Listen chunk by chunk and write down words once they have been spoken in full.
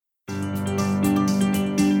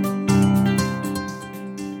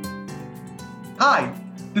Hi,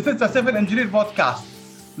 this is the Civil Engineer Podcast.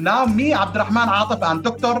 Now me, Abdurrahman Atif, and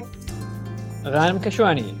Dr. Ghanem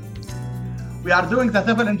Kashwani. We are doing the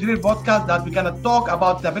Civil Engineer Podcast that we're going to talk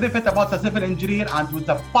about the benefit about the civil engineer, and with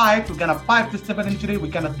the pipe, we're going to pipe the civil engineer. We're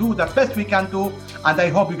going to do the best we can do, and I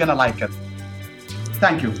hope you're going to like it.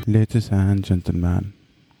 Thank you. Ladies and gentlemen,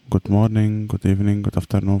 good morning, good evening, good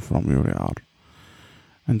afternoon from where you are.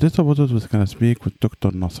 In this episode, we're going to speak with Dr.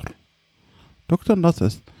 Nasser. Dr. Nasser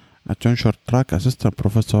is a tenure track assistant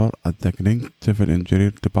professor at the Green Civil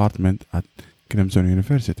Engineering Department at Clemson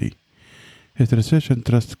University. His research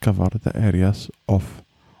interests cover the areas of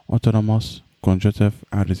autonomous, conjunctive,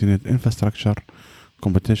 and resilient infrastructure,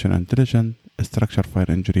 computational intelligence, structural fire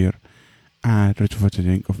engineer, and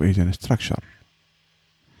retrofitting of aging structure.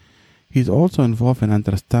 He is also involved in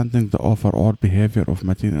understanding the overall behavior of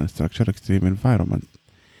material and structure extreme environment.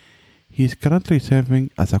 He is currently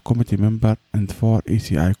serving as a committee member in 4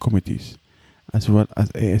 ECI committees, as well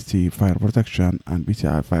as ASC Fire Protection and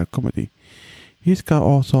BCI Fire Committee. He is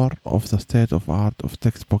co-author of the State of Art of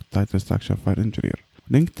textbook titled Structural Fire Engineer.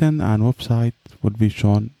 LinkedIn and website will be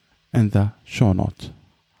shown in the show notes.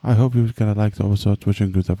 I hope you're gonna like the episode.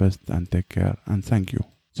 Wishing you the best and take care and thank you.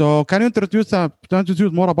 So, can you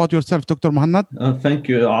introduce more about yourself, Dr. Muhannad? Thank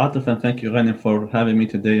you, Atif, and thank you, Ghanem, for having me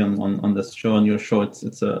today on this show, on your show.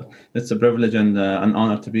 It's a privilege and an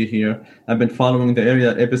honor to be here. I've been following the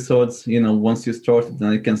area episodes. Once you started, and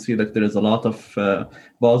I can see that there is a lot of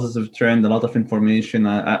positive trend, a lot of information.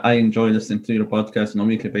 I enjoy listening to your podcast on a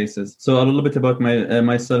weekly basis. So, a little bit about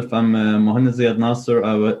myself. I'm Muhannad Ziyad Nasser.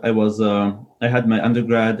 I had my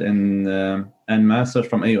undergrad and master's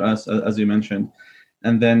from AUS, as you mentioned.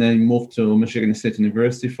 And then I moved to Michigan State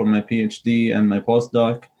University for my PhD and my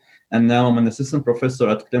postdoc. And now I'm an assistant professor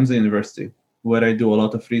at Clemson University, where I do a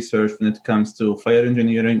lot of research when it comes to fire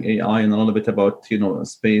engineering, AI, and a little bit about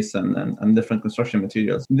space and different construction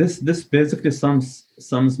materials. This basically sums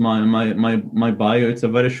my bio. It's a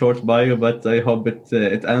very short bio, but I hope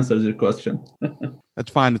it answers your question. It's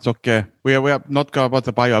fine. It's okay. We are not going about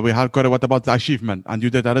the bio. We have got what about the achievement, and you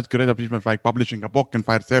did a great achievement like publishing a book in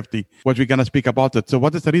fire safety, which we're gonna speak about it. So,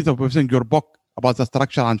 what is the reason for publishing your book about the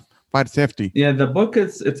structure and fire safety? Yeah, the book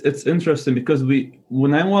it's interesting because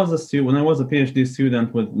when I was a PhD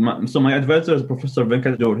student my advisor is Professor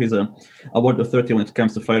Venkat Jor. He's a board authority when it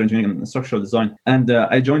comes to fire engineering and structural design, and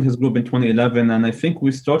I joined his group in 2011, and I think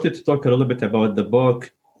we started to talk a little bit about the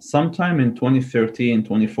book sometime in 2013,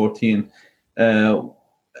 2014.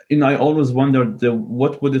 I always wondered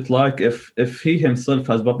what would it like if he himself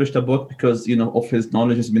has published a book because of his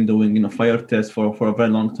knowledge. He's been doing fire tests for a very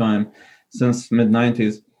long time, since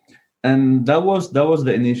mid-90s, and that was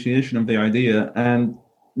the initiation of the idea. And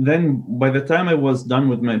then by the time I was done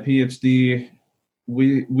with my PhD,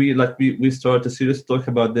 we started to seriously talk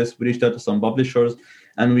about this. We reached out to some publishers,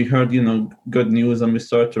 and we heard good news, and we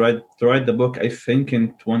started to write the book. I think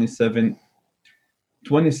in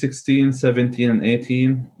 2016, 17, and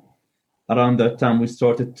 18. Around that time, we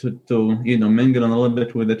started to mingle a little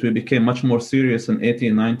bit with it. We became much more serious in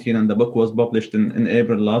 18, 19, and the book was published in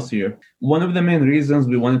April last year. One of the main reasons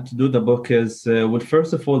we wanted to do the book is,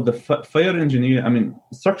 first of all, the fire engineering.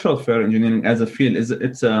 Structural fire engineering as a field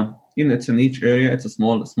it's a niche area. It's a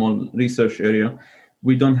small research area.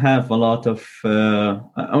 We don't have a lot of.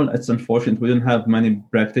 It's unfortunate we don't have many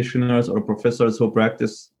practitioners or professors who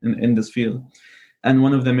practice in this field. And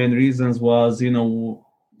one of the main reasons was,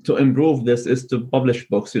 to improve this is to publish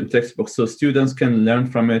books, textbooks, so students can learn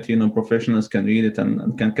from it, professionals can read it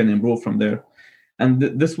and can improve from there. And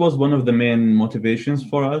this was one of the main motivations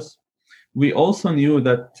for us. We also knew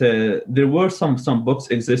that there were some books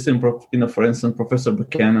existing. For instance, Professor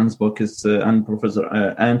Buchanan's book is, and Professor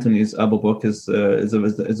Anthony's Abu book is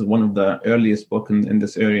one of the earliest books in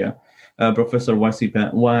this area. Professor Y.C.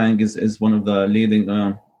 Wang is one of the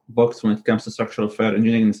leading books when it comes to structural fire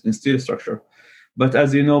engineering in steel structure. But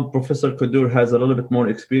as you know, Professor Kudur has a little bit more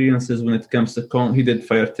experiences when it comes to he did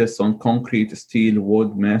fire tests on concrete, steel,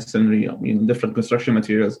 wood, masonry, different construction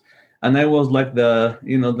materials. And I was like the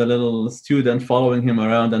little student following him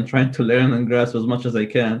around and trying to learn and grasp as much as I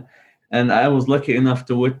can. And I was lucky enough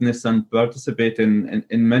to witness and participate in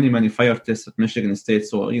many fire tests at Michigan State.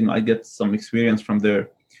 So I get some experience from there.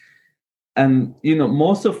 And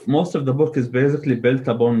most of the book is basically built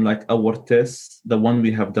upon like our tests, the one we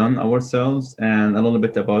have done ourselves, and a little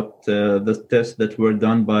bit about the tests that were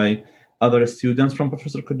done by other students from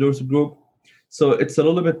Professor Kudur's group. So it's a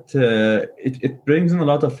little bit it brings in a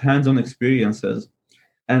lot of hands-on experiences,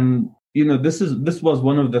 and this was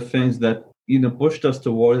one of the things that pushed us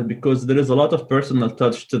toward, because there is a lot of personal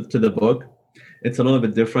touch to the book. it's a little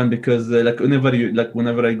bit different because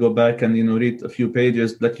whenever I go back and read a few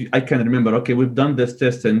pages, I can remember, okay, we've done this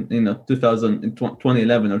test in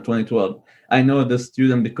 2011 or 2012. I know the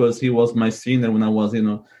student because he was my senior when I was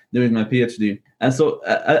doing my PhD. And so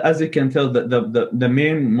as you can tell, the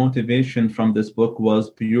main motivation from this book was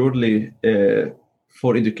purely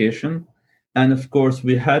for education. And of course,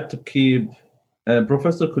 we had to keep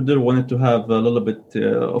Professor Kudur wanted to have a little bit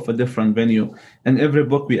of a different venue. And every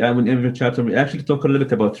book we add, in every chapter, we actually talk a little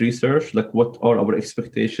bit about research, like what are our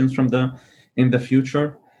expectations in the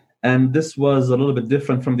future. And this was a little bit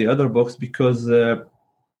different from the other books because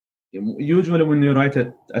usually when you write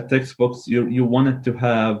a textbook, you want it to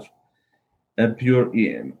have a pure,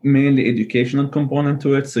 mainly educational component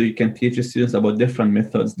to it, so you can teach students about different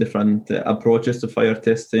methods, different approaches to fire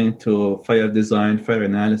testing, to fire design, fire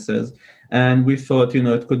analysis. And we thought,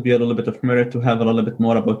 it could be a little bit of merit to have a little bit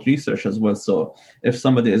more about research as well. So if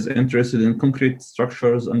somebody is interested in concrete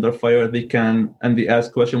structures under fire, they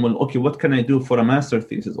ask question, well, okay, what can I do for a master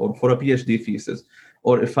thesis or for a PhD thesis?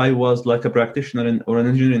 Or if I was like a practitioner or an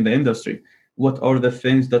engineer in the industry, what are the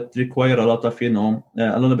things that require a lot of, a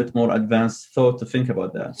little bit more advanced thought to think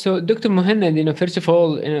about that? So, Dr. Muhannad, first of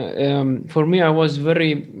all, for me, I was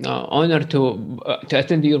very honored to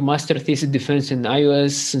attend your master thesis defense in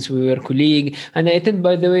iOS since we were colleagues. And I attended,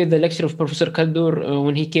 by the way, the lecture of Professor Kudur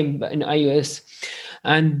when he came in iOS.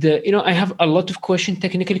 And, I have a lot of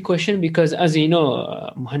technical question, because as you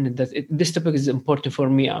know, Muhannad, this topic is important for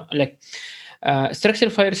me.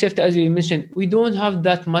 Structural fire safety, as you mentioned, we don't have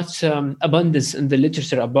that much abundance in the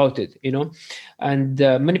literature about it, and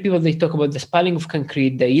many people, they talk about the spalling of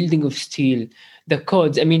concrete, the yielding of steel, the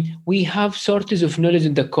codes. I mean, we have shortage of knowledge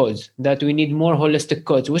in the codes, that we need more holistic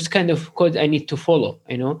codes. Which kind of code I need to follow,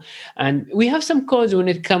 and we have some codes when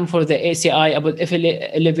it comes for the ACI about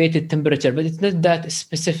elevated temperature, but it's not that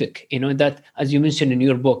specific, that as you mentioned in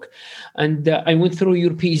your book. And I went through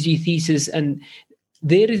your PhD thesis, and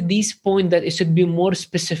there is this point that it should be more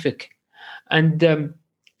specific. And the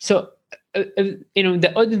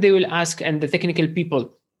audience, they will ask, and the technical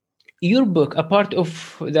people, your book, a part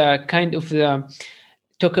of the kind of the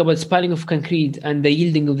talk about spalling of concrete and the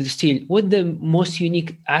yielding of the steel, what the most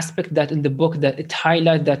unique aspect that in the book that it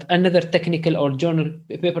highlights that another technical or journal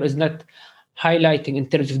paper is not highlighting in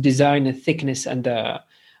terms of design and thickness and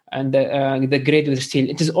the grade of the steel?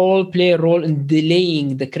 It is all play a role in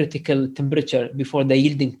delaying the critical temperature before the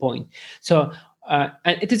yielding point. So,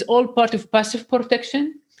 and it is all part of passive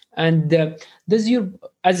protection. And does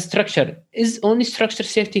as a structure, is only structure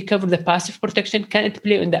safety cover the passive protection? Can it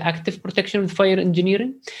play in the active protection with fire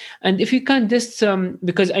engineering? And if you can just,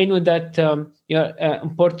 because I know that you're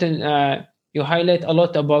important, you highlight a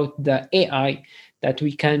lot about the AI that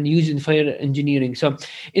we can use in fire engineering. So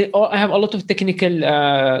I have a lot of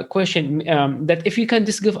technical question that if you can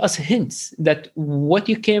just give us hints that what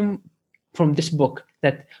you came from this book,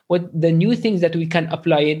 that what the new things that we can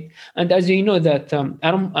apply it. And as you know that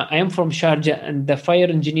I am from Sharjah, and the fire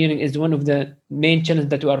engineering is one of the main challenges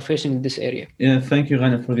that we are facing in this area. Yeah, thank you,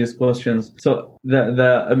 Ghani, for these questions. So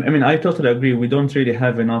I totally agree. We don't really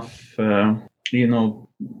have enough,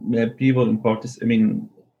 people in practice.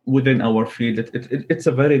 Within our field, it's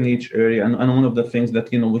a very niche area, and one of the things that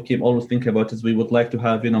we keep always thinking about is we would like to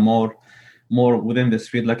have more within this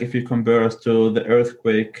field. Like if you compare us to the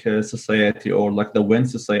earthquake society or like the wind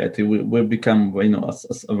society, we become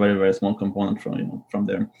a very, very small component from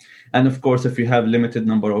there. And of course, if you have limited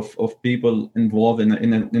number of people involved in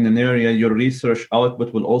an area, your research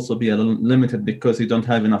output will also be a little limited because you don't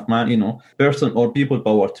have enough person or people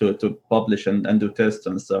power to publish and do tests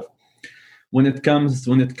and stuff. When it comes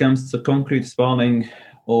to concrete spalling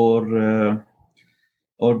or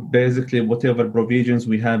basically whatever provisions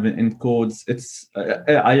we have in codes,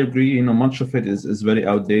 I agree. Much of it is very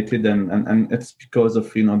outdated, and it's because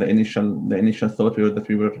of the initial thought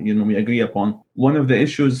we agree upon. One of the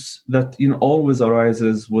issues that always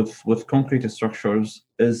arises with concrete structures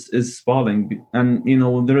is spalling, and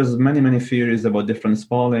there is many theories about different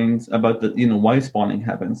spallings, about why spalling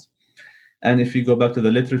happens. And if you go back to the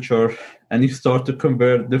literature and you start to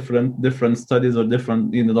compare different studies or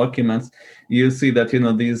different documents, you'll see that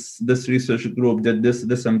this research group did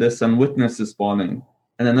this and this and witnessed spalling,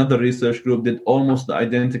 and another research group did almost the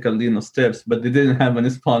identical steps, but they didn't have any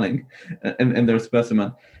spalling in their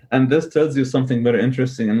specimen. And this tells you something very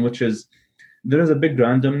interesting, and which is there is a big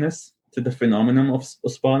randomness to the phenomenon of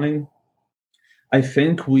spalling. I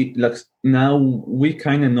think we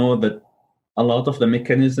kind of know that a lot of the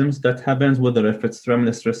mechanisms that happens, whether if it's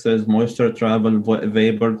thermal stresses, moisture travel,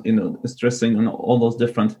 vapor, stressing, and all those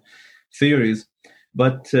different theories,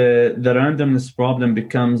 But the randomness problem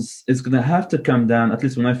it's going to have to come down, at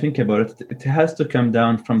least when I think about it, it has to come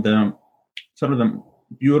down from the sort of the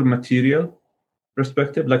pure material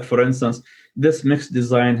perspective. Like, for instance, this mixed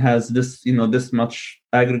design has this, this much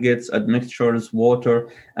aggregates, admixtures, water,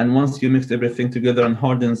 and once you mix everything together and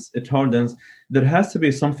it hardens. There has to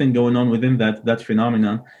be something going on within that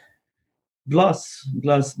phenomenon. Plus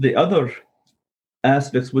the other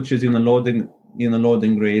aspects, which is loading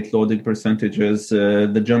rate, loading percentages,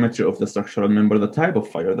 the geometry of the structural member, the type of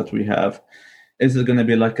fire that we have. Is it going to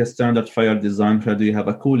be like a standard fire design? Do you have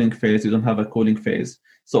a cooling phase? You don't have a cooling phase.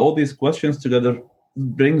 So all these questions together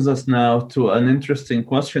brings us now to an interesting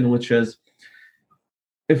question, which is,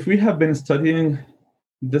 if we have been studying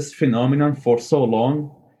this phenomenon for so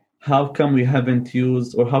long, how come we haven't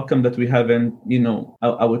used, or how come that we haven't,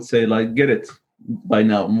 I would say, like, get it by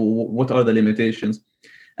now? What are the limitations?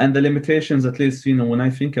 And the limitations, at least, when I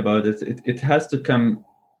think about it, it has to come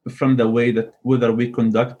from the way that whether we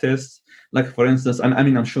conduct tests. Like, for instance,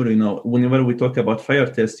 I'm sure whenever we talk about fire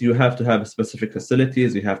tests, you have to have specific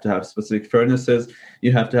facilities, you have to have specific furnaces,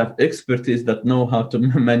 you have to have expertise that know how to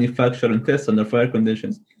manufacture and test under fire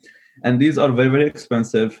conditions. And these are very, very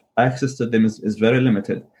expensive. Access to them is very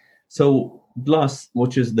limited. So plus,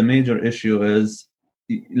 which is the major issue, is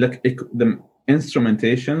like the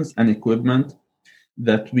instrumentations and equipment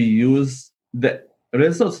that we use, the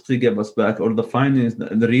results they give us back, or the findings,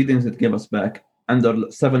 the readings that give us back under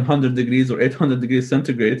 700 degrees or 800 degrees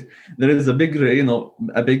centigrade, there is a big,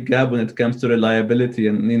 a big gap when it comes to reliability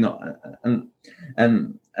and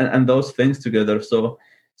those things together. So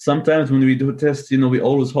sometimes when we do tests, we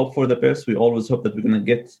always hope for the best. We always hope that we're going to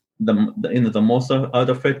get the most out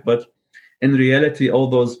of it. But in reality, all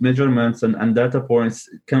those measurements and data points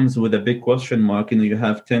comes with a big question mark. You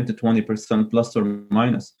have 10 to 20% plus or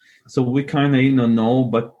minus. So we kind of know,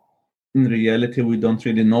 but in reality, we don't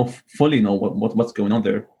really fully know what's going on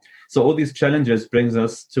there. So all these challenges brings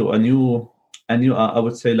us to a new I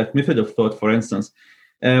would say, like, method of thought. For instance,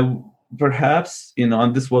 perhaps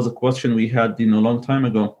and this was a question we had a long time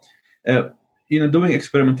ago. Doing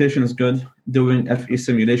experimentation is good. Doing FE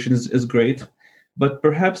simulations is great. But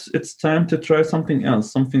perhaps it's time to try something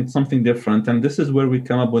else, something different. And this is where we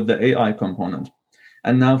come up with the AI component.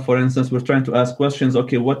 And now, for instance, we're trying to ask questions.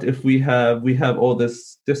 Okay, what if we have all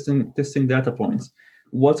this testing data points?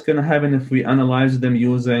 What's going to happen if we analyze them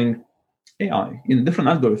using AI in different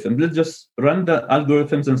algorithms? Let's just run the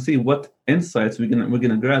algorithms and see what insights we're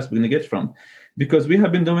gonna grasp, we're gonna get from. Because we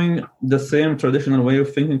have been doing the same traditional way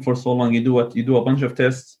of thinking for so long. You do a bunch of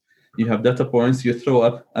tests. You have data points, you throw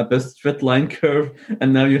up a best fit line curve,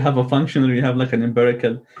 and now you have a function, or you have like an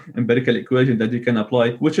empirical equation that you can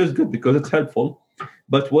apply, which is good because it's helpful.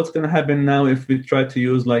 But what's going to happen now if we try to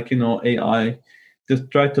use AI to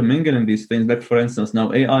try to mingle in these things? Like, for instance,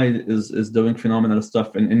 now AI is doing phenomenal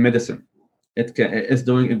stuff in medicine. It's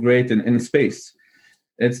doing great in space.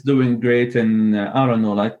 It's doing great in,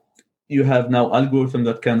 you have now algorithms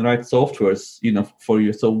that can write softwares, for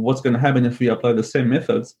you. So what's going to happen if we apply the same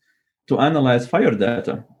methods to analyze fire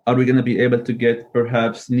data? Are we going to be able to get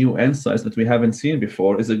perhaps new insights that we haven't seen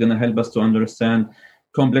before? Is it going to help us to understand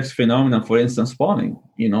complex phenomena, for instance, spawning?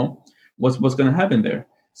 What's going to happen there?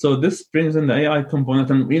 So this brings in the AI component,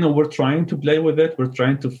 and we're trying to play with it. We're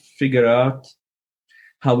trying to figure out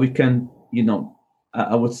how we can,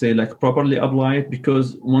 I would say, like, properly apply it,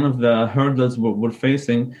 because one of the hurdles we're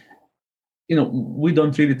facing, we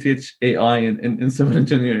don't really teach AI in civil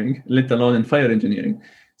engineering, let alone in fire engineering.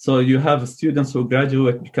 So you have students who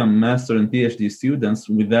graduate, become master and PhD students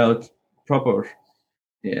without proper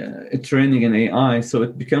training in AI. So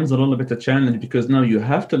it becomes a little bit a challenge, because now you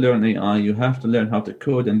have to learn AI, you have to learn how to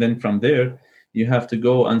code, and then from there, you have to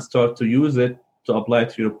go and start to use it to apply it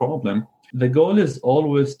to your problem. The goal is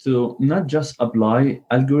always to not just apply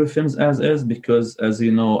algorithms as is, because, as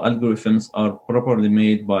you know, algorithms are properly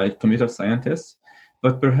made by computer scientists,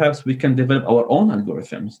 but perhaps we can develop our own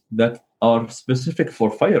algorithms that are specific for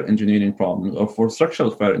fire engineering problems or for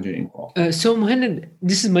structural fire engineering problems. So, Mohanad,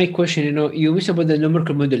 this is my question. You mentioned about the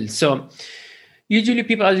numerical models. So, usually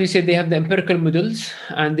people, as you said, they have the empirical models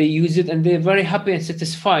and they use it and they're very happy and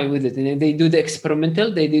satisfied with it. And they do the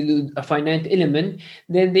experimental, they do a finite element,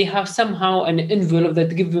 then they have somehow an envelope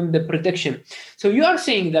that gives them the prediction. So you are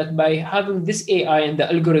saying that by having this AI and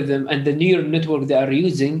the algorithm and the neural network they are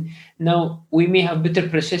using, now we may have better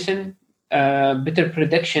precision, better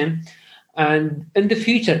prediction, and in the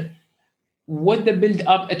future, what the build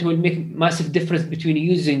up, it will make massive difference between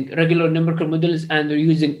using regular numerical models and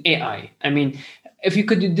using AI. I mean, if you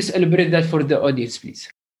could just elaborate that for the audience, please.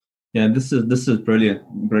 Yeah, this is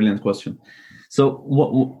brilliant question. So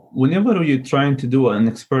whenever you're trying to do an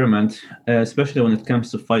experiment, especially when it comes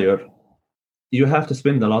to fire, you have to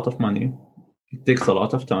spend a lot of money. It takes a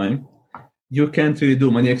lot of time. You can't really do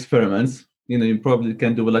many experiments. You probably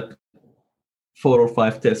can do like 4 or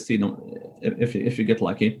 5 tests, if you get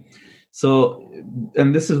lucky. So,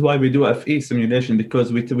 and this is why we do FE simulation,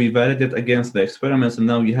 because we validate against the experiments, and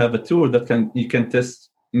now you have a tool that you can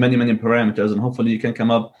test many parameters, and hopefully you can come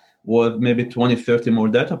up with maybe 20, 30 more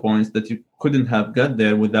data points that you couldn't have got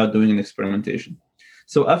there without doing an experimentation.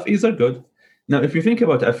 So FEs are good. Now, if you think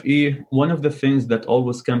about FE, one of the things that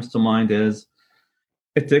always comes to mind is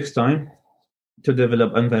it takes time to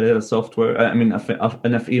develop and validate a software.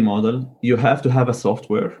 An FE model. You have to have a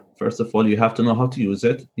software. First of all, you have to know how to use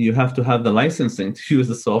it. You have to have the licensing to use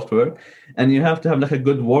the software, and you have to have like a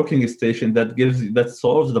good working station that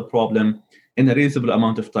solves the problem in a reasonable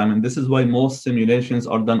amount of time. And this is why most simulations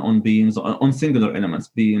are done on beams, on singular elements,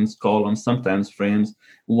 beams, columns, sometimes frames.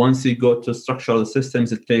 Once you go to structural systems,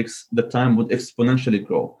 the time would exponentially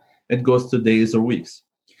grow. It goes to days or weeks.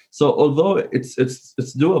 So although it's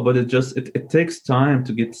doable, it takes time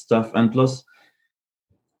to get stuff, and plus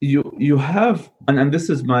you have, and this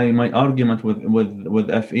is my argument with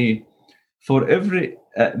FE. For every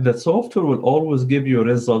the software will always give you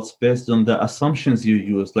results based on the assumptions you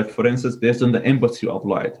use. Like for instance, based on the inputs you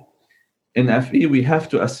applied. In FE, we have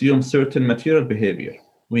to assume certain material behavior.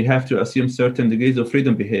 We have to assume certain degrees of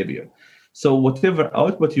freedom behavior. So whatever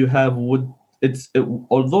output you have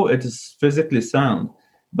although it is physically sound,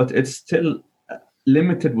 but it's still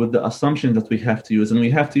limited with the assumptions that we have to use. And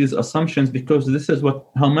we have to use assumptions because this is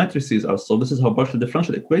how matrices are solved. This is how partial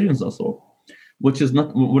differential equations are solved,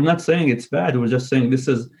 we're not saying it's bad. We're just saying this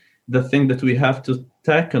is the thing that we have to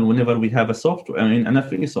tackle whenever we have an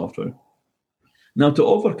FE software. Now, to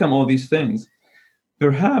overcome all these things, and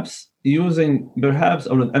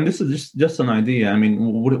this is just an idea. I mean,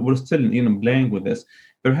 we're still playing with this.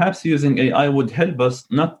 Perhaps using AI would help us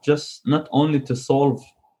not only to solve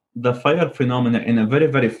the fire phenomena in a very,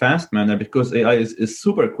 very fast manner, because AI is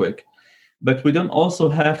super quick, but we don't also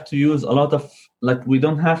have to use we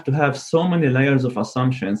don't have to have so many layers of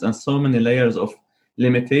assumptions and so many layers of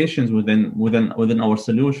limitations within our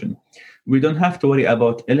solution. We don't have to worry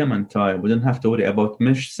about element type. We don't have to worry about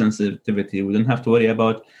mesh sensitivity. We don't have to worry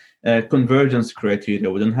about convergence criteria.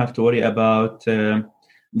 We don't have to worry about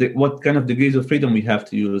what kind of degrees of freedom we have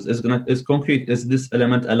to use. Is this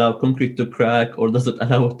element allow concrete to crack, or does it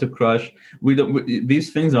allow it to crush? These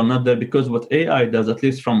things are not there, because what AI does, at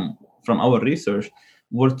least from our research,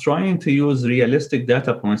 we're trying to use realistic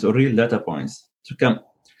data points or real data points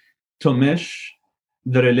to mesh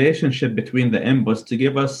the relationship between the inputs to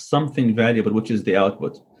give us something valuable, which is the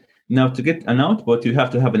output. Now, to get an output, you have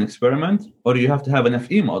to have an experiment, or you have to have an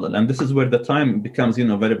FE model, and this is where the time becomes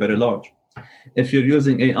very, very large. If you're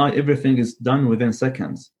using AI, everything is done within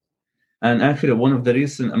seconds. And actually, one of the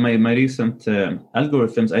my recent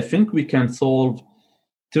algorithms, I think we can solve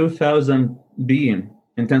 2,000 beam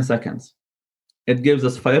in 10 seconds. It gives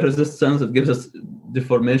us fire resistance, it gives us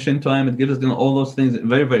deformation time, it gives us all those things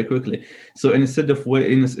very, very quickly. So instead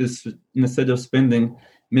of spending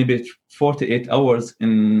maybe 48 hours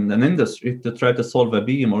in an industry to try to solve a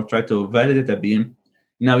beam or try to validate a beam,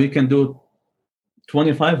 now you can do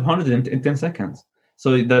 2,500 in 10 seconds.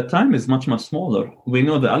 So the time is much, much smaller. We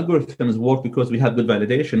know the algorithms work because we have good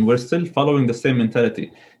validation. We're still following the same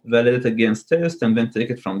mentality: validate against test and then take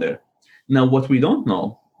it from there. Now, what we don't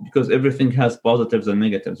know, because everything has positives and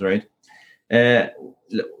negatives, right?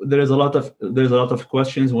 There's a lot of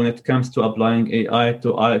questions when it comes to applying AI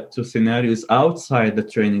to scenarios outside the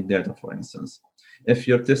training data. For instance, if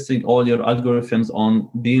you're testing all your algorithms on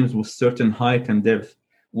beams with certain height and depth,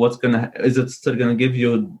 is it still gonna give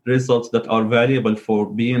you results that are valuable for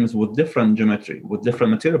beams with different geometry, with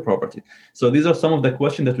different material property? So these are some of the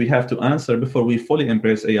questions that we have to answer before we fully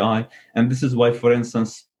embrace AI. And this is why, for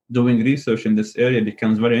instance, doing research in this area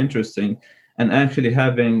becomes very interesting. And actually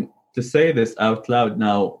having to say this out loud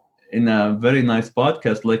now in a very nice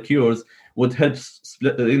podcast like yours would help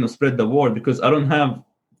spread the word, because I don't have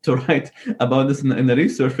to write about this in a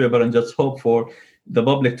research paper and just hope for the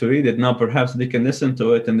public to read it. Now perhaps they can listen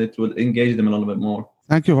to it and it will engage them a little bit more.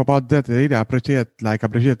 Thank you about that. I really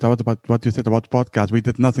appreciate about what you said about podcast. We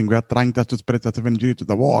did nothing. We are trying just to spread the 7G to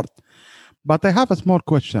the world. But I have a small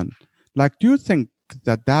question. Do you think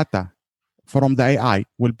that data from the AI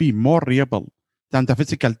will be more reliable than the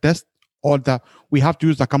physical test, or we have to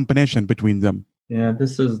use a combination between them? Yeah,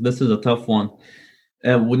 this is a tough one.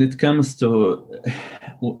 When it comes to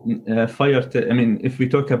fire, if we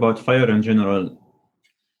talk about fire in general,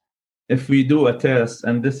 if we do a test,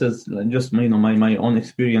 and this is just my own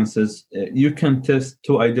experiences, you can test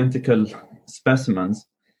two identical specimens,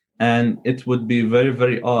 and it would be very,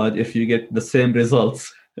 very odd if you get the same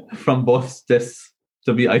results from both tests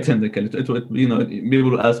to be identical. It would,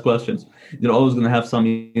 people will ask questions. You're always going to have some,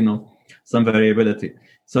 some variability.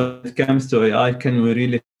 So when it comes to AI, can we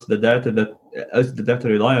really test the data? Is the data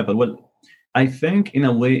reliable? Well, I think in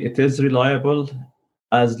a way it is reliable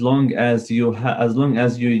as long as you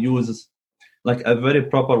use like a very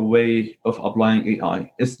proper way of applying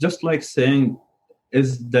AI. It's just like saying, is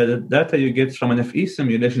the data you get from an FE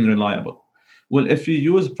simulation reliable? Well, if you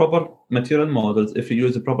use proper material models, if you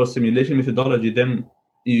use a proper simulation methodology, then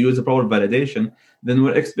you use a proper validation, then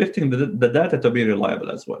we're expecting the data to be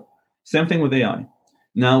reliable as well. Same thing with AI.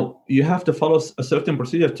 Now, you have to follow a certain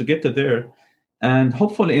procedure to get to there. And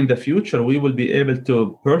hopefully in the future, we will be able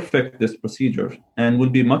to perfect this procedure and will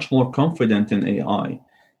be much more confident in AI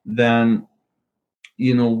than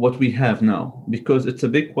what we have now, because it's a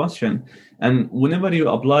big question. And whenever you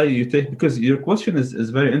apply, because your question is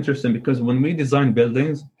very interesting, because when we design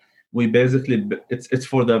buildings, we basically, it's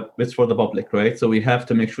for the public, right? So we have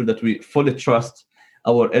to make sure that we fully trust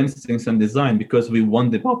our instincts and design, because we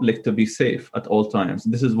want the public to be safe at all times.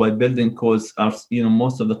 This is why building codes are,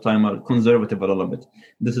 most of the time are conservative a little bit.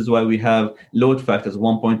 This is why we have load factors,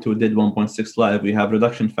 1.2 did, 1.6 live. We have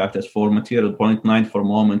reduction factors for material, 0.9 for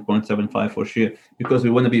moment, 0.75 for shear, because we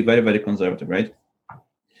want to be very, very conservative, right?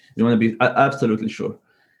 We want to be absolutely sure.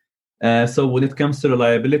 So when it comes to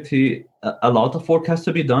reliability, a lot of work has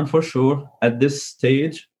to be done for sure. At this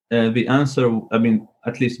stage, the answer,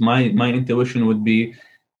 at least my intuition would be,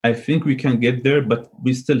 I think we can get there, but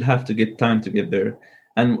we still have to get time to get there.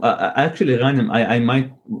 And actually, Ghanem, I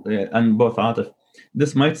might, and both Atif,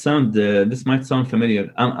 this might sound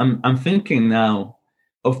familiar. I'm thinking now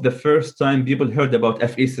of the first time people heard about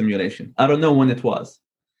FE simulation. I don't know when it was,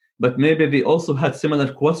 but maybe they also had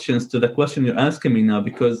similar questions to the question you're asking me now,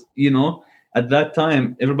 because at that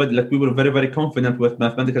time, everybody, we were very, very confident with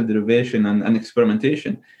mathematical derivation and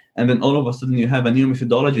experimentation. And then all of a sudden you have a new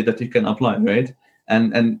methodology that you can apply, right?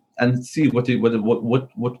 And see what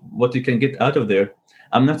you can get out of there.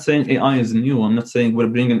 I'm not saying AI is new. I'm not saying we're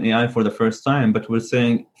bringing AI for the first time, but we're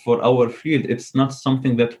saying for our field, it's not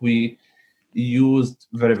something that we used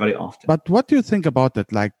very, very often. But what do you think about it?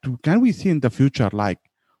 Can we see in the future,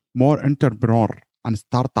 more entrepreneur and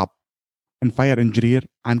startup and fire engineer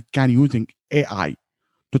and can using AI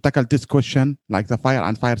to tackle this question, like the fire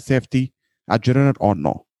and fire safety at general, or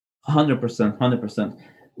no? 100%.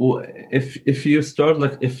 Well, if you start,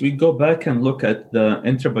 if we go back and look at the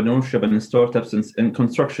entrepreneurship and startups in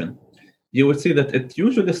construction, you would see that it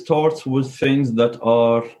usually starts with things that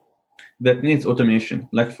needs automation.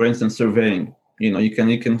 Like for instance, surveying. You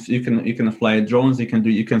can fly drones.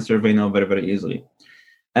 You can survey now very, very easily.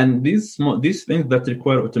 And these things that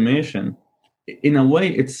require automation, in a way,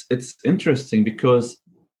 it's interesting because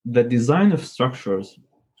the design of structures,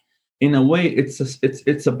 in a way, it's a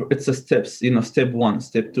steps. Step one,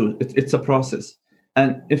 step two. It's a process,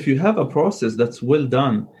 and if you have a process that's well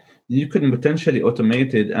done, you can potentially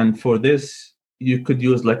automate it. And for this, you could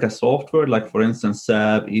use a software, like for instance,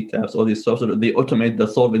 SAP, ETABS, all these software. They automate the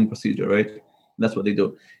solving procedure, right? That's what they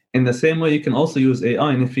do. In the same way, you can also use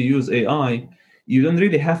AI, and if you use AI, you don't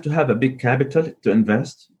really have to have a big capital to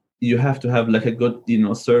invest. You have to have a good,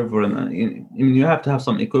 server, and you have to have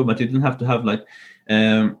some equipment. You don't have to have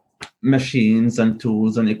machines and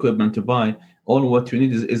tools and equipment to buy. All what you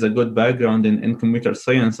need is a good background in computer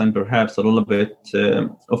science and perhaps a little bit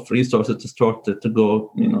of resources to start to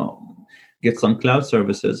go, get some cloud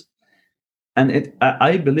services. And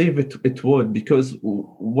I believe it would, because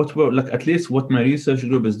what we're at least what my research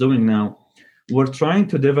group is doing now, we're trying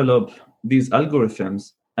to develop these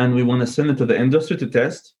algorithms, and we want to send it to the industry to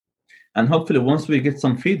test. And hopefully, once we get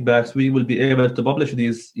some feedbacks, we will be able to publish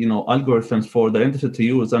these, algorithms for the industry to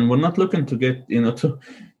use. And we're not looking to get,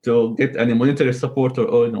 to get any monetary support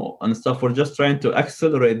or and stuff. We're just trying to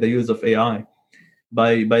accelerate the use of AI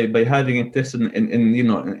by having it tested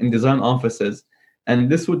in design offices. And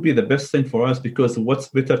this would be the best thing for us, because what's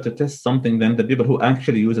better to test something than the people who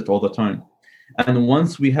actually use it all the time. And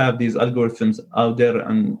once we have these algorithms out there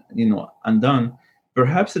and done,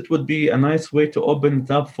 perhaps it would be a nice way to open it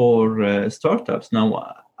up for startups.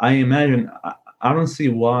 Now, I imagine, I don't see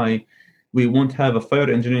why we won't have a fire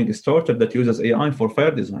engineering startup that uses AI for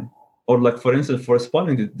fire design, or for instance, for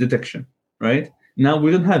spalling detection, right? Now,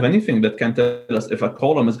 we don't have anything that can tell us if a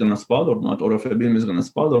column is going to spal or not, or if a beam is going to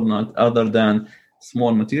spal or not, other than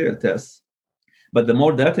small material tests. But the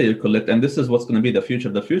more data you collect, and this is what's going to be the future.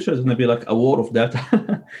 The future is going to be like a war of data.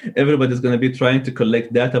 Everybody's going to be trying to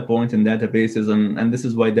collect data points in databases, and this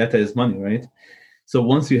is why data is money, right? So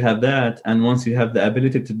once you have that, and once you have the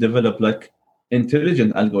ability to develop like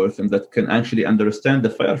intelligent algorithms that can actually understand the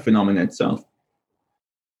fire phenomena itself,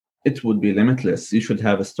 it would be limitless. You should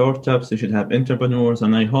have startups, you should have entrepreneurs,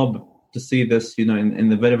 and I hope to see this, in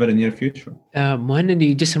the very, very near future. Mohanad,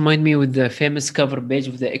 you just remind me with the famous cover page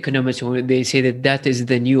of The Economist, where they say that data is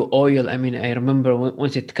the new oil. I mean, I remember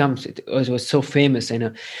once it comes, it was so famous. I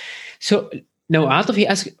know. So now, Atif, he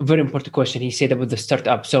asked a very important question. He said about the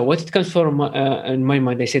startup. So what it comes from in my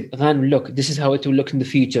mind, I said, Ghan, look, this is how it will look in the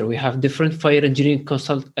future. We have different fire engineering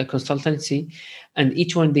consultancy, and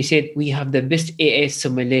each one, they said, we have the best AI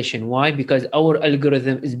simulation. Why? Because our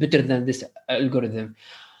algorithm is better than this algorithm.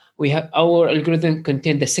 We have our algorithm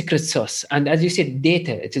contain the secret sauce, and as you said,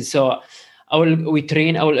 data. It is so we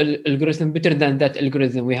train our algorithm better than that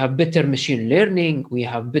algorithm. We have better machine learning. We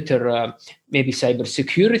have better maybe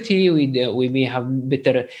cybersecurity. We may have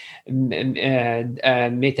better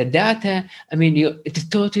metadata. I mean, it is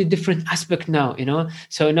totally different aspect now.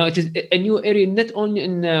 So now it is a new area, not only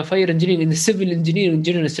in fire engineering, in the civil engineering,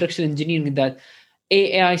 general structural engineering, that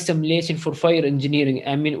AI simulation for fire engineering.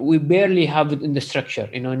 I mean, we barely have it in the structure.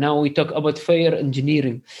 Now we talk about fire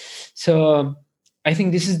engineering. So I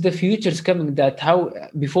think this is the future is coming. That how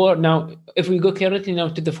before now, if we go currently now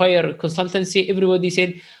to the fire consultancy, everybody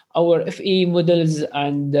said our FE models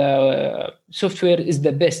and software is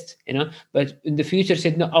the best, but in the future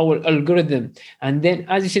said no, our algorithm. And then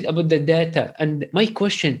as you said about the data, and my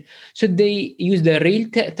question, should they use the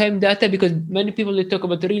real-time data? Because many people, they talk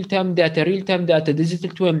about real-time data, digital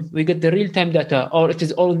twin, we get the real-time data, or it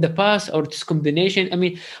is all in the past, or it's combination. I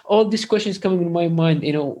mean, all these questions coming in my mind,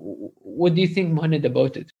 what do you think, Mohanad,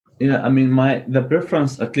 about it? Yeah, I mean, the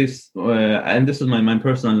preference, at least, and this is my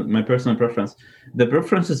personal preference. The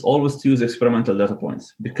preference is always to use experimental data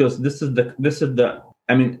points, because this is the.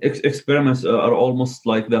 I mean, experiments are almost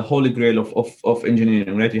like the holy grail of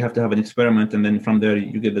engineering, right? You have to have an experiment, and then from there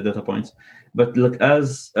you get the data points. But look,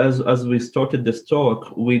 as we started this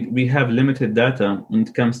talk, we have limited data when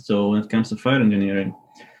it comes to fire engineering.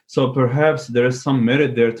 So perhaps there is some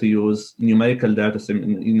merit there to use numerical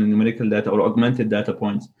data or augmented data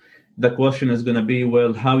points. The question is going to be,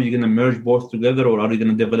 well, how are you going to merge both together, or are you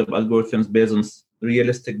going to develop algorithms based on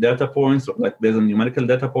realistic data points, or like based on numerical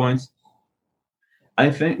data points? I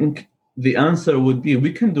think the answer would be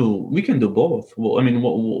we can do both. Well, I mean,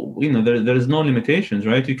 there is no limitations,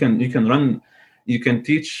 right? You can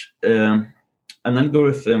teach an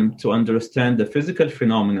algorithm to understand the physical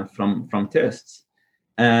phenomena from tests.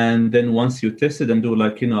 And then once you test it and do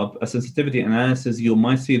a sensitivity analysis, you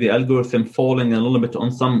might see the algorithm falling a little bit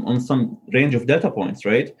on some range of data points,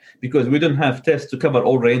 right? Because we don't have tests to cover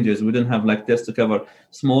all ranges. We don't have tests to cover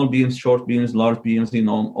small beams, short beams, large beams,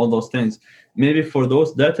 all those things. Maybe for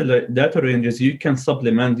those data ranges, you can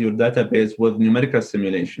supplement your database with numerical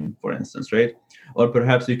simulation, for instance, right? Or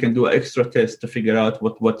perhaps you can do an extra test to figure out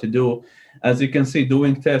what to do. As you can see,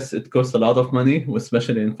 doing tests, it costs a lot of money,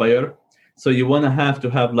 especially in fire. So you want to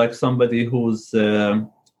have somebody who's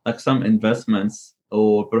some investments,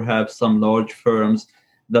 or perhaps some large firms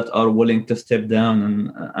that are willing to step down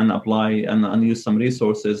and apply and use some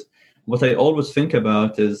resources. What I always think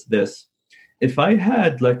about is this: if I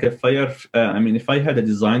had if I had a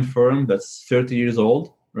design firm that's 30 years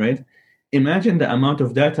old, right? Imagine the amount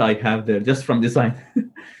of data I have there just from design.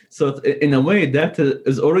 So in a way, data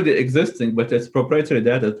is already existing, but it's proprietary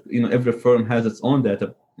data. Every firm has its own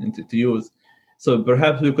data to use. So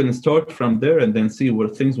perhaps we can start from there and then see where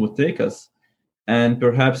things would take us. And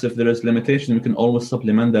perhaps if there is limitation, we can always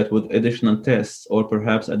supplement that with additional tests, or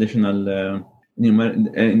perhaps additional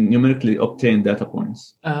numerically obtained data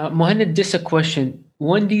points. Mohanad, just a question.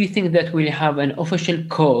 When do you think that we'll have an official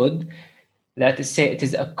code that is, say, it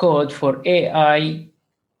is a code for AI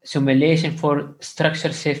simulation for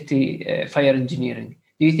structure safety fire engineering?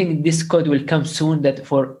 Do you think this code will come soon, that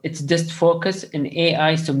for it's just focus in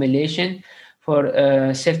AI simulation for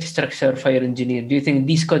safety structure fire engineer? Do you think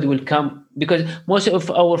this code will come? Because most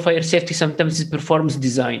of our fire safety sometimes is performance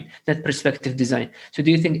design, not perspective design. So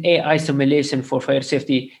do you think AI simulation for fire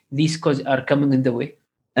safety, these codes are coming in the way?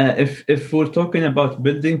 If we're talking about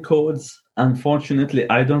building codes, unfortunately,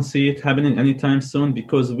 I don't see it happening anytime soon,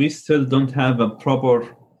 because we still don't have a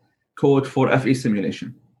proper code for FE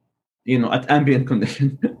simulation, at ambient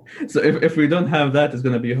condition. So if we don't have that, it's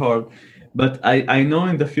going to be hard. But I know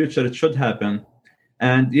in the future it should happen.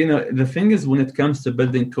 And the thing is, when it comes to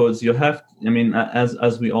building codes, you have,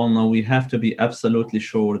 as we all know, we have to be absolutely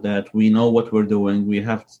sure that we know what we're doing. We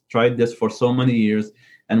have tried this for so many years,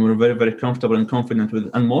 and we're very, very comfortable and confident with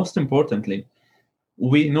it. And most importantly,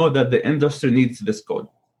 we know that the industry needs this code.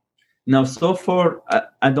 Now, so far,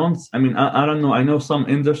 I don't know. I know some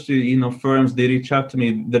industry, firms, they reach out to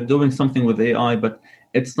me. They're doing something with AI, but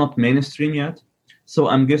it's not mainstream yet. So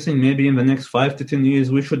I'm guessing maybe in the next 5 to 10 years,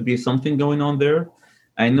 we should be something going on there.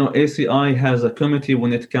 I know ACI has a committee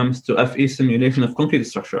when it comes to FE simulation of concrete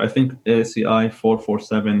structure. I think ACI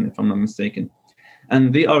 447, if I'm not mistaken.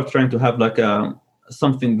 And they are trying to have like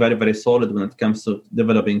something very, very solid when it comes to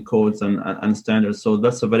developing codes and standards. So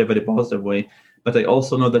that's a very, very positive way. But I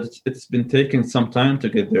also know that it's been taking some time to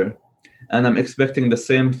get there. And I'm expecting the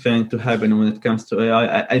same thing to happen when it comes to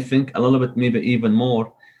AI. I think a little bit, maybe even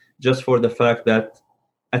more, just for the fact that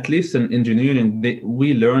at least in engineering,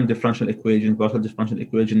 we learn differential equations, partial differential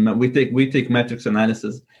equation. We take matrix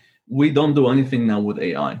analysis. We don't do anything now with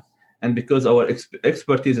AI. And because our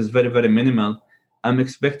expertise is very, very minimal, I'm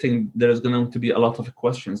expecting there's going to be a lot of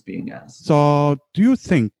questions being asked. So do you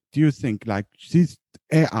think like this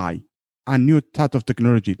AI and new type of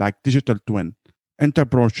technology like digital twin,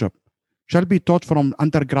 entrepreneurship, shall be taught from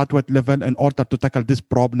undergraduate level in order to tackle this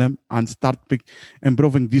problem and start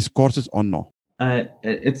improving these courses or no?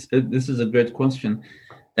 This is a great question.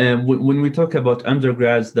 When we talk about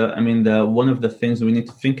undergrads, one of the things we need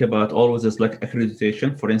to think about always is like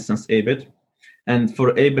accreditation. For instance, ABET, and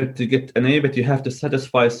for ABET to get an ABET, you have to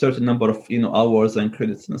satisfy a certain number of hours and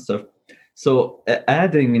credits and stuff. So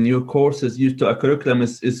adding new courses to a curriculum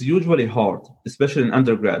is usually hard, especially in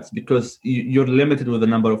undergrads, because you're limited with the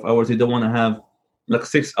number of hours. You don't want to have like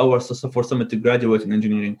 6 hours for someone to graduate in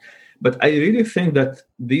engineering. But I really think that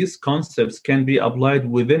these concepts can be applied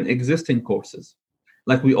within existing courses.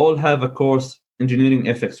 Like we all have a course, engineering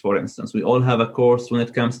ethics, for instance. We all have a course when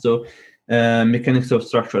it comes to mechanics of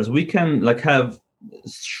structures. We can like have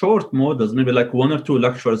short modules, maybe like 1 or 2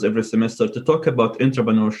 lectures every semester to talk about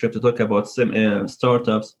entrepreneurship, to talk about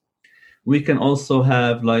startups. We can also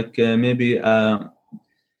have like maybe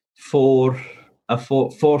four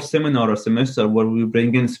seminar a semester where we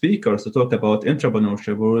bring in speakers to talk about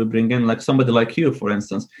entrepreneurship, where we bring in like somebody like you, for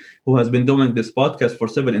instance, who has been doing this podcast for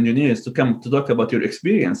civil engineers to come to talk about your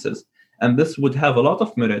experiences. And this would have a lot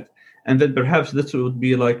of merit. And then perhaps this would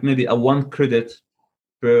be like maybe a 1 credit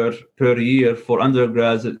per year for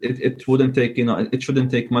undergrads. It wouldn't take, it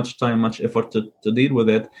shouldn't take much time, much effort to deal with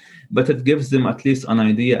it, but it gives them at least an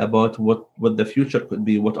idea about what the future could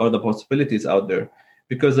be, what are the possibilities out there.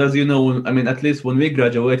 Because as you know, at least when we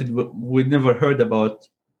graduated, we never heard about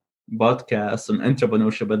podcasts and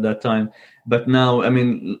entrepreneurship at that time. But now,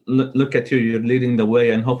 look at you, you're leading the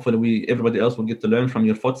way, and hopefully everybody else will get to learn from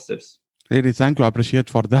your footsteps. Really, thank you. I appreciate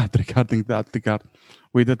for that regarding that.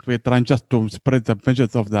 We're trying just to spread the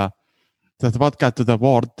message of the podcast to the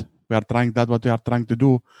world. We are trying that, what we are trying to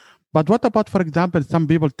do. But what about, for example, some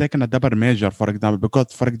people taking a double major, for example,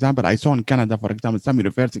 because, for example, I saw in Canada, for example, some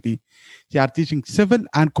university, they are teaching civil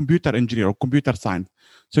and computer engineer or computer science.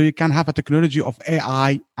 So you can have a technology of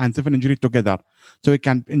AI and civil engineering together. So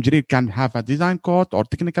engineer can have a design code or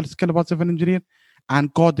technical skill about civil engineer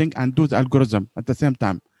and coding and do the algorithm at the same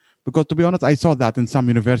time. Because to be honest, I saw that in some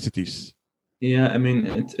universities. Yeah,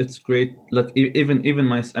 it's great. Like even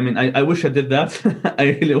my, I wish I did that.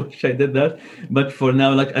 I really wish I did that. But for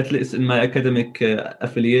now, like at least in my academic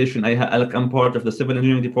affiliation, I'm part of the civil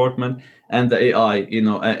engineering department and the AI,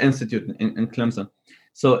 institute in Clemson.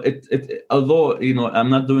 So although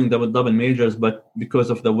I'm not doing double majors, but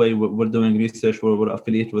because of the way we're doing research, we're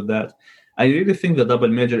affiliated with that. I really think the double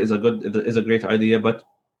major is a great idea. But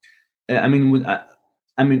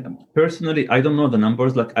personally, I don't know the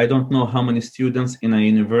numbers. Like, I don't know how many students in a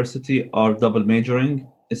university are double majoring,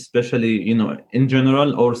 especially, in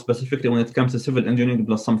general, or specifically when it comes to civil engineering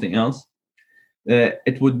plus something else.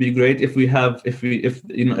 It would be great if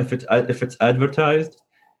it's advertised,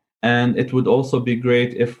 and it would also be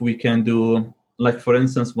great if we can do, like, for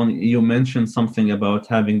instance, when you mentioned something about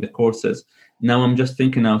having the courses. Now I'm just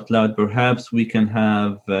thinking out loud. Perhaps we can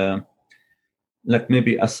have like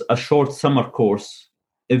maybe a short summer course.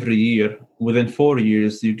 Every year, within 4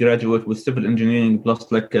 years, you graduate with civil engineering plus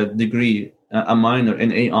like a degree, a minor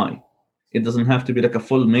in AI. It doesn't have to be like a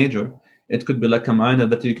full major. It could be like a minor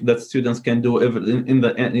that students can do in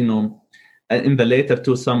the later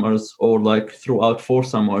 2 summers or like throughout 4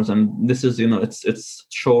 summers. And this is, it's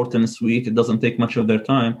short and sweet. It doesn't take much of their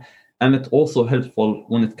time, and it's also helpful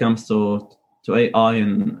when it comes to AI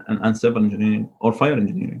and civil engineering or fire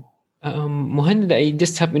engineering. Mohammed, I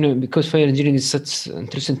just have, because fire engineering is such an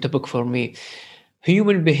interesting topic for me.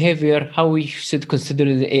 human behavior, how we should consider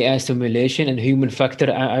the AI simulation and human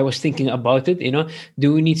factor. I was thinking about it,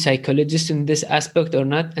 do we need psychologists in this aspect or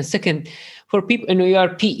not? And second, for people, you are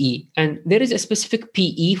PE, and there is a specific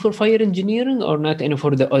PE for fire engineering or not,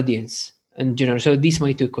 for the audience in general. So these are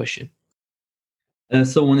my two questions.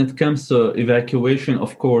 So when it comes to evacuation,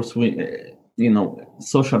 of course,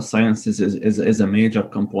 social sciences is a major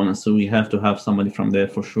component. So we have to have somebody from there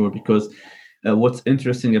for sure, because what's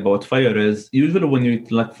interesting about fire is usually when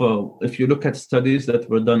if you look at studies that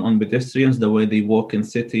were done on pedestrians, the way they walk in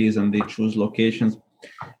cities and they choose locations,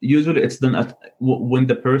 usually it's done when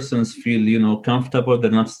the persons feel comfortable,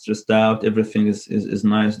 they're not stressed out, everything is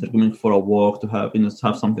nice, they're going for a walk to have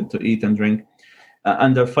something to eat and drink.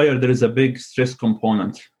 Under fire, there is a big stress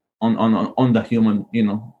component on the human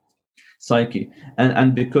psyche,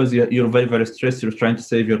 and because you're very, very stressed, you're trying to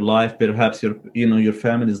save your life, perhaps your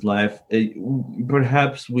family's life,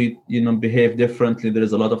 perhaps we behave differently. There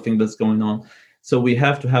is a lot of things that's going on, so we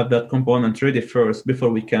have to have that component ready first before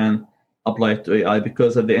we can apply it to AI,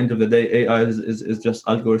 because at the end of the day, AI is just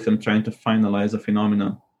algorithm trying to finalize a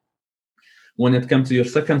phenomenon. When it comes to your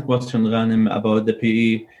second question, Ghanem, about the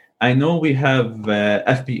PE, I know we have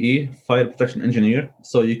FPE, Fire Protection Engineer,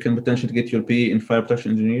 so you can potentially get your PE in Fire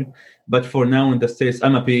Protection Engineer. But for now in the States,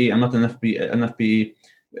 I'm a PE, I'm not an FPE.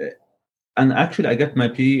 And actually, I get my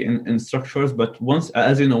PE in structures, but once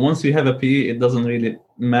you have a PE, it doesn't really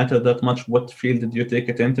matter that much what field did you take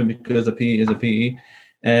it into, because a PE is a PE.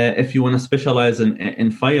 If you want to specialize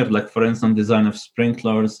in fire, like for instance, design of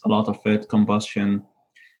sprinklers, a lot of it, combustion,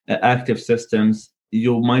 active systems,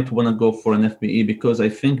 you might want to go for an FPE, because I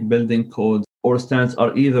think building codes or standards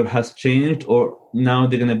are either has changed, or now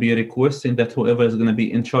they're going to be requesting that whoever is going to be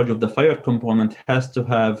in charge of the fire component has to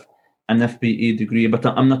have an FPE degree. But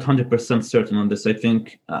I'm not 100% certain on this. I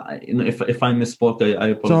think if I misspoke, I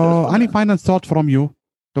apologize. So any final thought from you,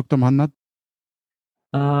 Dr. Muhannad?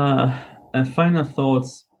 Final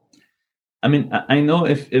thoughts. I mean, I know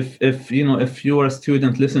if you are a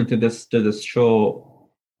student listening to this show,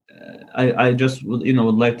 I just would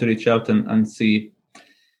like to reach out and see.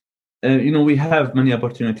 We have many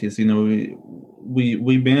opportunities.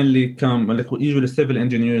 We mainly come usually civil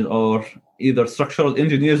engineers or either structural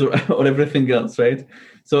engineers or everything else, right?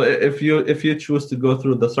 So if you choose to go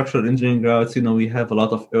through the structural engineering routes, we have a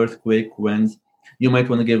lot of earthquake, winds. You might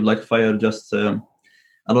want to give fire just a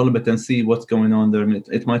little bit and see what's going on there.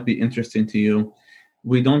 It might be interesting to you.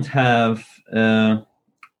 We don't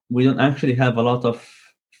actually have a lot of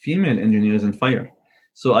female engineers in fire.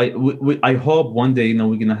 So I hope one day,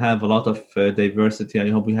 we're going to have a lot of diversity. I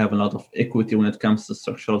hope we have a lot of equity when it comes to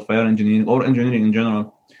structural fire engineering or engineering in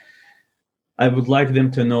general. I would like them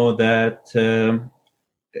to know that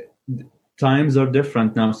times are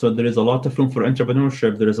different now. So there is a lot of room for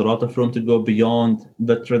entrepreneurship. There is a lot of room to go beyond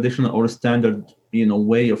the traditional or standard,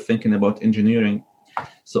 way of thinking about engineering.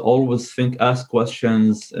 So always ask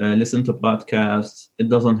questions, listen to podcasts. It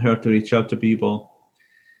doesn't hurt to reach out to people.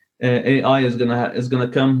 AI is gonna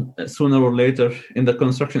come sooner or later in the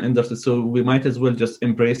construction industry, so we might as well just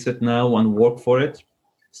embrace it now and work for it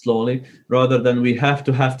slowly, rather than we have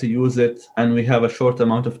to use it and we have a short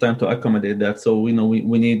amount of time to accommodate that. So we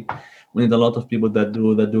need a lot of people that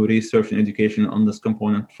do research and education on this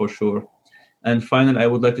component for sure. And finally, I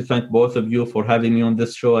would like to thank both of you for having me on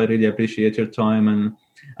this show. I really appreciate your time, and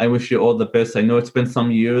I wish you all the best. I know it's been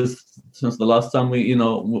some years since the last time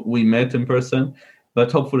we met in person. But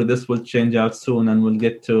hopefully this will change out soon, and we'll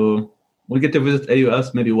get to visit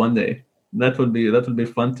AUS maybe one day. That would be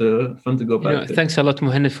fun to go back to. Thanks a lot,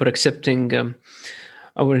 Muhannad, for accepting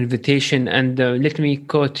our invitation. And let me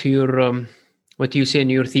quote your what you say in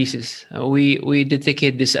your thesis. We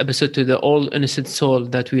dedicate this episode to the all innocent soul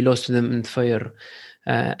that we lost to them in the fire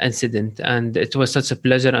incident, and it was such a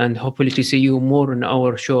pleasure. And hopefully to see you more on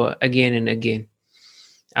our show again and again.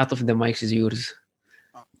 Out of the mic is yours.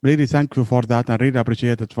 Really thank you for that. I really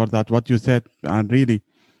appreciate it for that, what you said. And really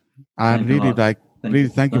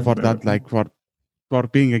thank you for that, for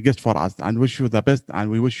being a guest for us, and wish you the best. And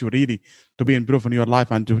we wish you really to be improving your life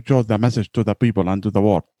and to show the message to the people and to the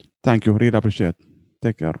world. Thank you. Really appreciate it.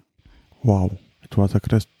 Take care. Wow. It was a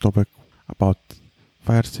great topic about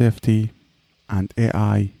fire safety and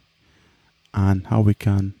AI and how we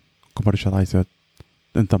can commercialize it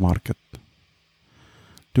in the market.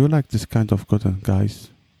 Do you like this kind of content, guys?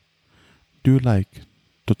 Do you like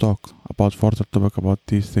to talk about further topic about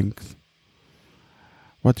these things?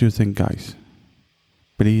 What do you think, guys?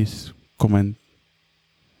 Please comment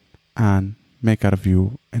and make a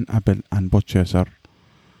review in Apple and Podchaser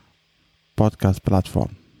podcast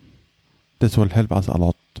platform. This will help us a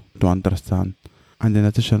lot to understand. And in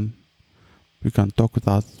addition, You can talk with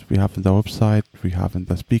us. We have the website, we have in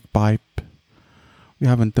the SpeakPipe, we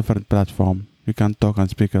have in different platform. You can talk and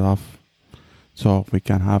speak it off, so we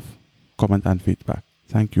can have comment and feedback.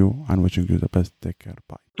 Thank you and wishing you the best. Take care.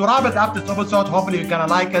 Bye. To wrap it up this episode, hopefully you're gonna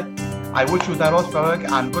like it. I wish you the most work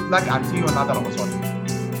and good luck, and see you in another episode.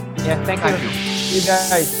 Yeah, thank you. You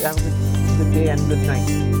guys have a good day and good night. Thank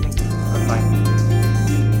you. Good night.